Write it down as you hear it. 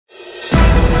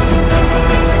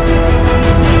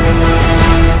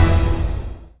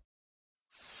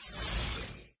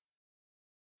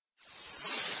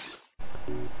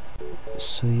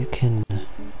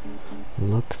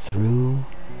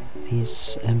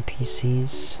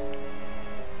NPCs.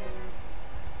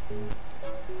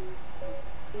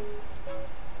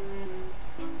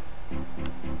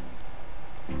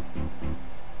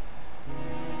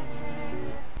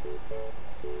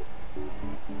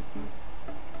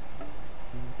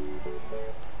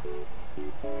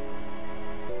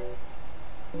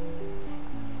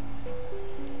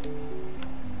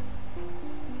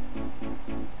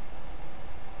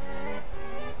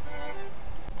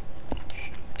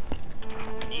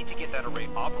 To get that array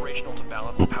operational to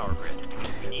balance the power grid.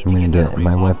 I'm gonna get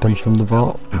my weapon from the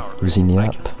vault using the app.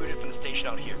 I can reboot it from the station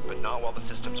out here, but not while the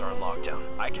systems are in lockdown.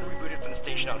 I can reboot it from the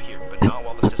station out here, but not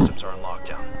while the systems are in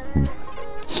lockdown.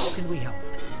 How can we help?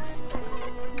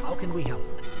 How can we help?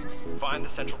 Find the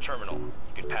central terminal. You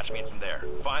can patch me in from there.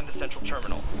 Find the central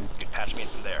terminal. You can patch me in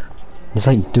from there. It's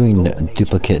like doing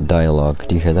duplicate dialogue.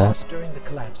 Do you hear that? Lost during the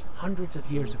collapse hundreds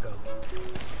of years ago.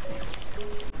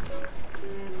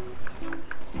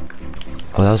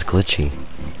 Oh, that was glitchy.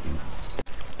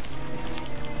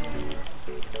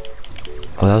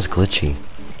 Oh, that was glitchy.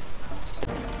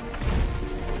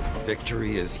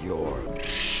 Victory is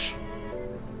yours.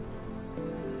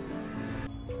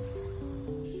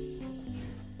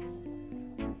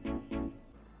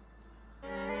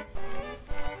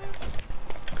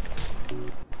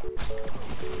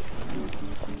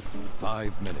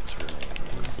 Five minutes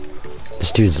remaining.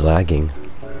 This dude's lagging.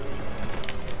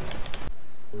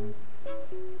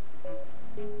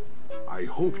 I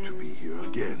hope to be here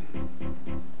again.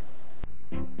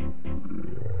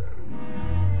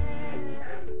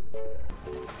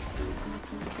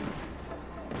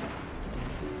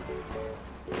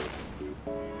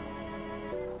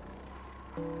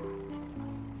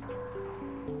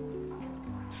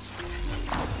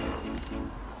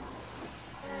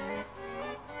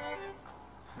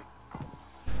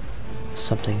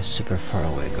 Something super far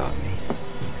away got me.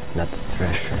 Not the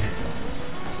thresher.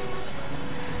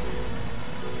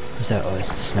 Who's that? Oh,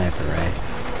 it's a sniper, right?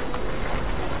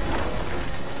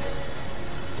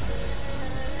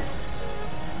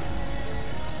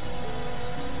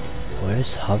 What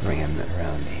is hovering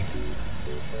around me?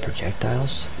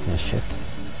 Projectiles? In a ship?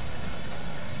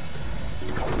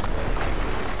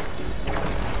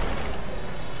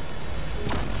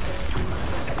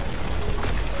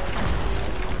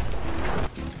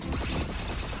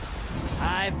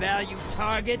 High value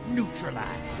target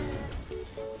neutralized.